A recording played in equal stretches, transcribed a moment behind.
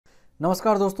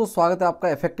नमस्कार दोस्तों, स्वागत है आपका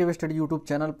इफेक्टिव स्टडी यूट्यूब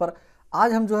चैनल पर।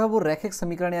 आज हम जो है वो रैखिक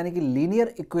समीकरण यानी कि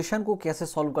लीनियर इक्वेशन को कैसे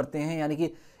सॉल्व करते हैं, यानी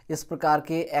कि इस प्रकार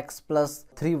के x plus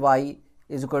 3y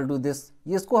is equal to this,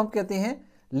 ये इसको हम कहते हैं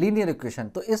लीनियर इक्वेशन।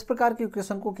 तो इस प्रकार की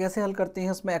इक्वेशन को कैसे हल करते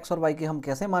हैं, इसमें x और y के हम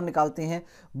कैसे मान निकालते हैं,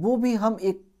 वो भी हम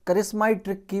एक करिश्माई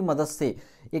ट्रिक की मदद से,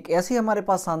 एक ऐसी हमारे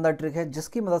पास शानदार ट्रिक है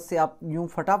जिसकी मदद से आप यूं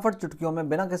फटाफट चुटकियों में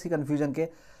बिना किसी कन्फ्यूजन के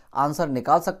आंसर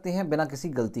निकाल सकते हैं, बिना किसी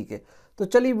गलती के। तो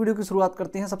चलिए वीडियो की शुरुआत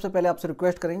करते हैं। सबसे पहले आपसे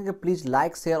रिक्वेस्ट करेंगे कि प्लीज़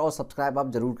लाइक, शेयर और सब्सक्राइब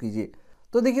आप जरूर कीजिए।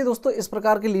 तो देखिए दोस्तों, इस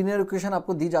प्रकार की लीनियर इक्वेशन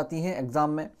आपको दी जाती हैं एग्जाम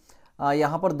में।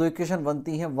 यहाँ पर दो इक्वेशन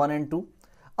बनती हैं 1 और 2।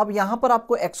 अब यहाँ पर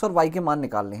आपको x और y के मान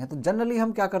निकालने हैं। तो जनरली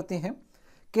हम क्या करते हैं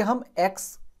कि हम x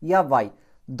या y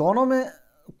दोनों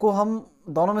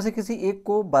में से किसी एक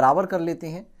को बराबर कर लेते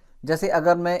हैं। जैसे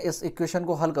अगर मैं इस इक्वेशन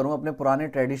को हल करूं अपने पुराने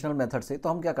ट्रेडिशनल मेथड से, तो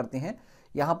हम क्या करते हैं,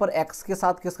 यहाँ पर x के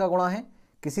साथ किसका गुणा है,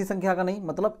 किसी संख्या का नहीं,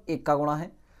 मतलब 1 का गुणा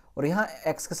है, और यहाँ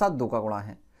x के साथ 2 का गुणा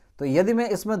है। तो यदि मैं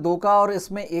इसमें 2 का और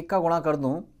इसमें 1 का गुणा कर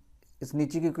दूं, इस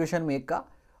नीचे की इक्वेशन में 1 का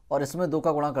और इसमें 2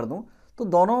 का गुणा कर दूं, तो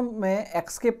दोनों में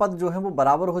x के पद जो है वो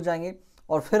बराबर हो जाएंगे,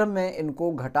 और फिर मैं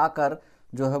इनको घटाकर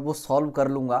जो है वो सॉल्व कर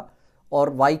लूँगा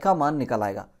और y का मान निकल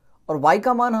आएगा। और y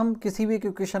का मान हम किसी भी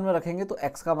इक्वेशन में रखेंगे तो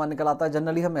x का मान निकल आता है।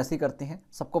 जनरली हम ऐसे ही करते हैं,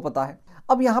 सबको पता है।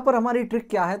 अब यहाँ पर हमारी ट्रिक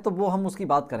क्या है, तो वो हम उसकी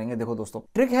बात करेंगे। देखो दोस्तों,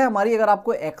 ट्रिक है हमारी, अगर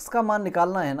आपको x का मान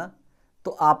निकालना है ना,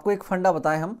 तो आपको एक फंडा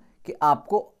बताएं हम कि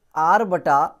आपको r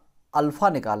बटा अल्फा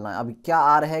निकालना है। अभी क्या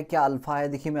r है, क्या अल्फा है,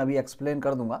 देखिए मैं अभी एक्सप्लेन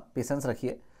कर दूंगा, पेशेंस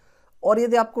रखिए। और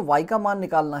यदि आपको y का मान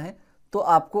निकालना है तो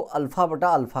आपको अल्फा बटा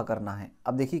अल्फा करना है।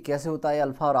 अब देखिए कैसे होता है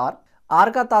अल्फा और r। आर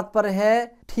का तात्पर्य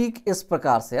है ठीक इस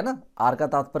प्रकार से, है ना। आर का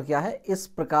तात्पर्य क्या है, इस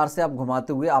प्रकार से आप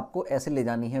घुमाते हुए आपको ऐसे ले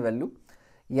जानी है वैल्यू,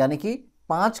 यानी कि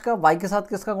 5 का y के साथ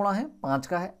किसका गुणा है, 5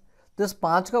 का है, तो इस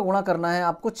 5 का गुणा करना है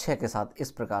आपको 6 के साथ,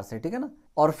 इस प्रकार से, ठीक है ना।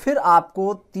 और फिर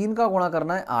आपको 3 का गुणा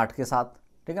करना है 8 के साथ,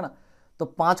 ठीक है ना। तो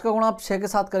 5 का गुणा आप 6 के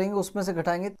साथ करेंगे, उसमें से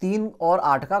घटाएंगे 3 और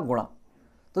 8 का गुणा।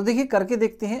 तो देखिए करके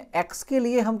देखते हैं। x के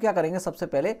लिए हम क्या करेंगे, सबसे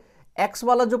पहले x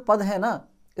वाला जो पद है ना,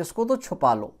 इसको तो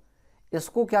छुपा लो,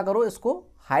 इसको क्या करो, इसको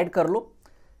हाइड कर लो।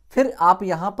 फिर आप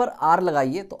यहां पर r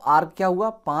लगाइए, तो r क्या हुआ,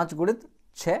 5 गुणित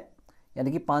 6,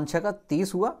 यानी कि 5 6 का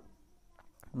 30 हुआ,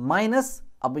 माइनस,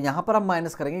 अब यहां पर हम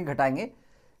माइनस करेंगे, घटाएंगे,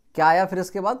 क्या आया फिर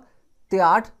इसके बाद,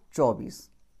 8 24।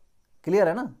 क्लियर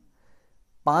है ना।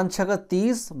 5 6 का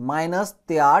 30 माइनस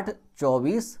 8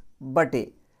 24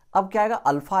 बटे, अब क्या आएगा,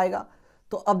 अल्फा आएगा।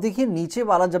 तो अब देखिए नीचे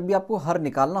वाला जब भी आपको हर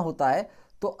निकालना होता है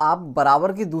तो आप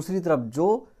बराबर की दूसरी तरफ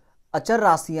जो अचर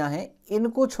राशियां हैं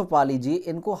इनको छुपा लीजिए,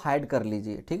 इनको हाइड कर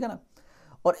लीजिए, ठीक है ना।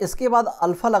 और इसके बाद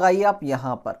अल्फा लगाइए आप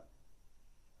यहां पर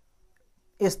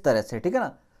इस तरह से, ठीक है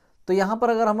ना। तो यहां पर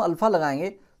अगर हम अल्फा लगाएंगे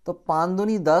तो 5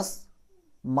 दूनी 10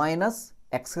 माइनस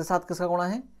x के साथ किसका गुणा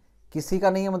है, किसी का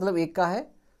नहीं है, मतलब 1 का है,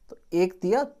 तो 1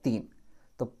 तिया 3,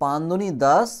 तो 5 दूनी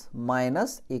 10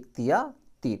 माइनस 1 तिया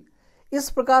 3। इस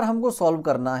प्रकार हमको सॉल्व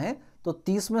करना है। तो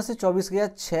 30 में से 24 गया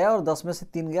 6 और 10 में से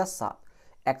 3 गया 7,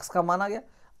 x का मान आ गया।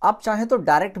 आप चाहें तो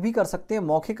डायरेक्ट भी कर सकते हैं,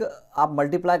 मौखिक आप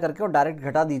मल्टीप्लाई करके और डायरेक्ट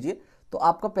घटा दीजिए, तो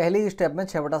आपका पहले ही स्टेप में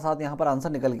 6 बटा 7 यहाँ पर आंसर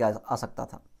निकल के आ सकता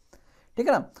था, ठीक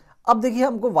है ना। अब देखिए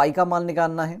हमको y का मान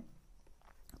निकालना है,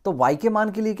 तो y के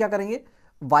मान के लिए क्या करेंगे,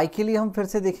 y के लिए हम फिर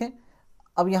से देखें,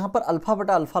 अब यहाँ पर अल्फा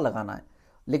बटा अल्फा लगाना है,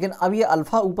 लेकिन अब ये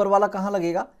अल्फा ऊपर वाला कहाँ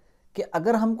लगेगा, कि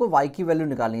अगर हमको y की वैल्यू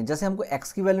निकालनी है, जैसे हमको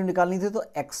x की वैल्यू निकालनी थी तो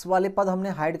x वाले पद हमने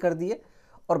हाइड कर दिए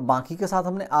और बाकी के साथ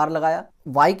हमने r लगाया।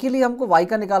 y के लिए हमको y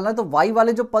का निकालना है, तो y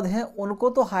वाले जो पद हैं उनको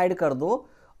तो हाइड कर दो,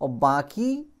 और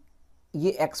बाकी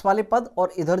ये x वाले पद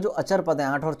और इधर जो अचर पद हैं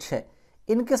 8 और 6,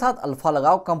 इनके साथ अल्फा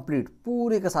लगाओ कंप्लीट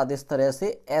पूरे के साथ, इस तरह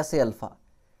से, ऐसे अल्फा,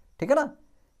 ठीक है ना,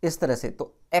 इस तरह से।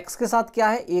 तो x के साथ क्या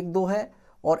है, 1 2 है,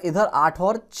 और इधर 8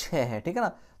 और 6 है, ठीक है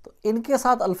ना। तो इनके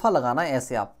साथ अल्फा लगाना है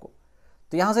ऐसे आपको।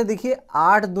 तो यहां से देखिए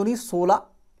 8 दूनी 16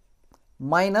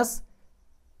 माइनस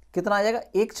कितना आ जाएगा,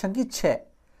 1 छंकी 6,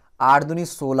 8 दूनी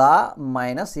 16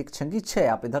 माइनस 1 छंकी 6,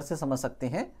 आप इधर से समझ सकते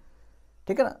हैं,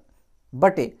 ठीक है ना,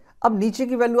 बटे। अब नीचे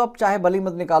की वैल्यू आप चाहे भली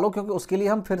मत निकालो, क्योंकि उसके लिए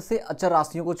हम फिर से अचर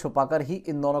राशियों को छुपाकर ही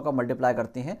इन दोनों का मल्टीप्लाई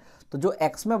करते हैं। तो जो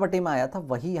x में बटे में आया था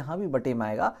वही यहां भी बटे में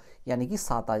आएगा, यानी कि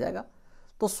 7 आ जाएगा।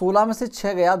 तो 16 में से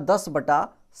 6 गया 10 बटा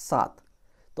 7,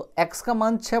 तो x का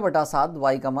मान 6 बटा 7,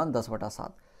 y का मान 10 बटा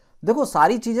 7। देखो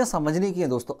सारी चीजें समझने की है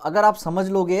दोस्तों, अगर आप समझ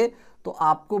लोगे तो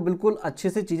आपको बिल्कुल अच्छे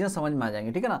से चीजें समझ में आ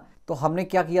जाएंगी, ठीक है ना। तो हमने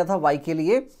क्या किया था, y के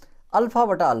लिए अल्फा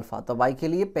बटा अल्फा, तो y के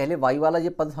लिए पहले y वाला ये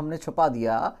पद हमने छुपा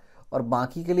दिया और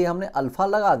बाकी के लिए हमने अल्फा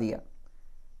लगा दिया,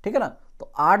 ठीक है ना।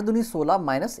 तो 8 दूनी 16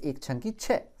 माइनस 1 छंकी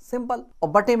 6, सिंपल, और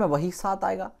बटे में वही 7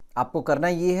 आएगा। आपको करना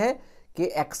ये है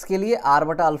कि x के लिए r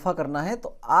बटा अल्फा करना है,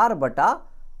 तो r बटा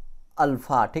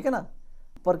अल्फा, ठीक है ना।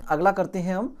 पर अगला करते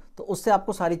हैं हम, तो तो उससे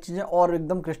आपको सारी चीज़ें और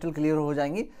एकदम क्रिस्टल क्लियर हो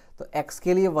जाएंगी। तो x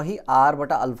के लिए वही r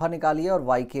बटा अल्फा निकालिए और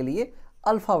y के लिए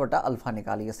अल्फा बटा अल्फा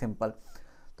निकालिए, सिंपल।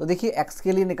 तो देखिए x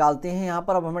के लिए निकालते हैं यहाँ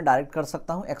पर। अब हमें डायरेक्ट कर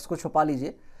सकता हूँ, x को छुपा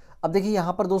लीजिए। अब देखिए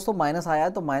यहाँ पर दोस्तों माइनस आया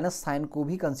है तो माइनस साइन को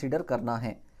भी कंसीडर करना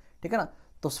है, ठीक है ना।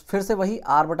 तो फिर से वही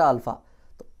r बटा अल्फा,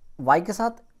 तो y के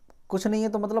साथ कुछ नहीं है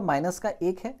तो मतलब माइनस का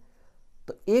 1 है,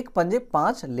 तो 1 पंजे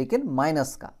 5 लेकिन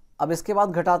माइनस का। अब इसके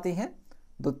बाद घटाते हैं,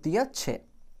 2 तिया 6,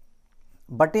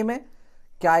 बटे में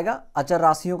क्या आएगा, अचर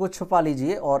राशियों को छुपा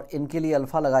लीजिए और इनके लिए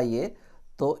अल्फा लगाइए।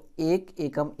 तो 1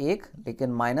 एकम 1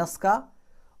 लेकिन माइनस का,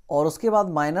 और उसके बाद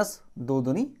माइनस 2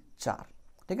 दूनी 4,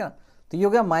 ठीक है ना। तो ये हो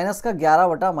गया माइनस का 11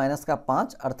 बटा माइनस का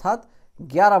 5, अर्थात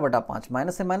 11 बटा 5।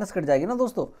 माइनस से माइनस कट जाएगी ना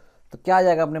दोस्तों, तो क्या आ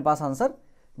जाएगा अपने पास आंसर,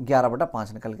 11 बटा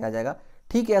 5 निकल के आ जाएगा।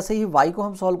 ठीक है, ऐसे ही y को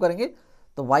हम सॉल्व करेंगे।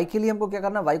 तो y के लिए हमको क्या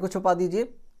करना है, y को छुपा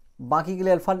दीजिए, बाकी के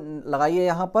लिए अल्फा लगाइए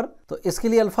यहाँ पर। तो इसके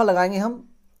लिए अल्फा लगाएंगे हम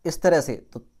इस तरह से,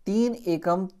 तो 3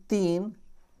 एकम 3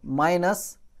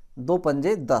 माइनस 2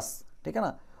 पंजे 10, ठीक है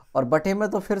ना। और बटे में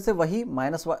तो फिर से वही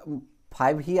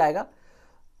 -5 ही आएगा।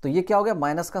 तो ये क्या हो गया,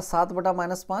 माइनस का 7 बटा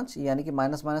माइनस 5, यानी कि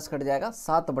माइनस माइनस कट जाएगा,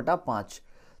 7 बटा 5।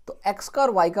 तो x का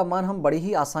और y का मान हम बड़ी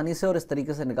ही आसानी से और इस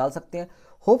तरीके से निकाल सकते हैं।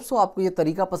 होप सो आपको ये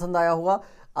तरीका पसंद आया होगा।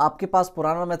 आपके पास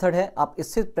पुराना मेथड है, आप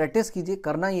इससे प्रैक्टिस कीजिए।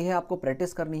 करना ये है, आपको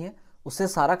प्रैक्टिस करनी है, उससे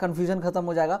सारा कन्फ्यूजन खत्म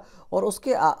हो जाएगा और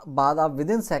उसके बाद आप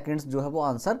विद इन सेकेंड्स जो है वो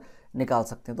आंसर निकाल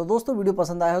सकते हैं। तो दोस्तों वीडियो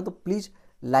पसंद आया हो तो प्लीज़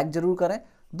लाइक जरूर करें,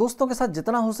 दोस्तों के साथ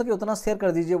जितना हो सके उतना शेयर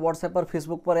कर दीजिए, व्हाट्सएप पर,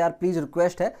 फेसबुक पर। यार प्लीज़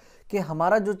रिक्वेस्ट है कि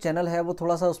हमारा जो चैनल है वो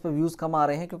थोड़ा सा उस पर व्यूज़ कम आ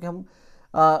रहे हैं, क्योंकि हम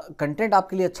कंटेंट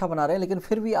आपके लिए अच्छा बना रहे हैं, लेकिन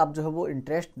फिर भी आप जो है वो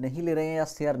इंटरेस्ट नहीं ले रहे हैं या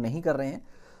शेयर नहीं कर रहे हैं।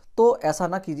 तो ऐसा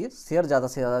ना कीजिए, शेयर ज़्यादा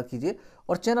से ज़्यादा कीजिए,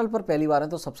 और चैनल पर पहली बार है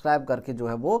तो सब्सक्राइब करके जो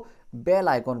है वो बेल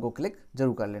आइकॉन को क्लिक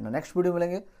जरूर कर लेना। नेक्स्ट वीडियो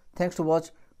मिलेंगे। Thanks to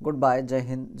watch, good bye, जय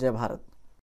हिंद, जय भारत।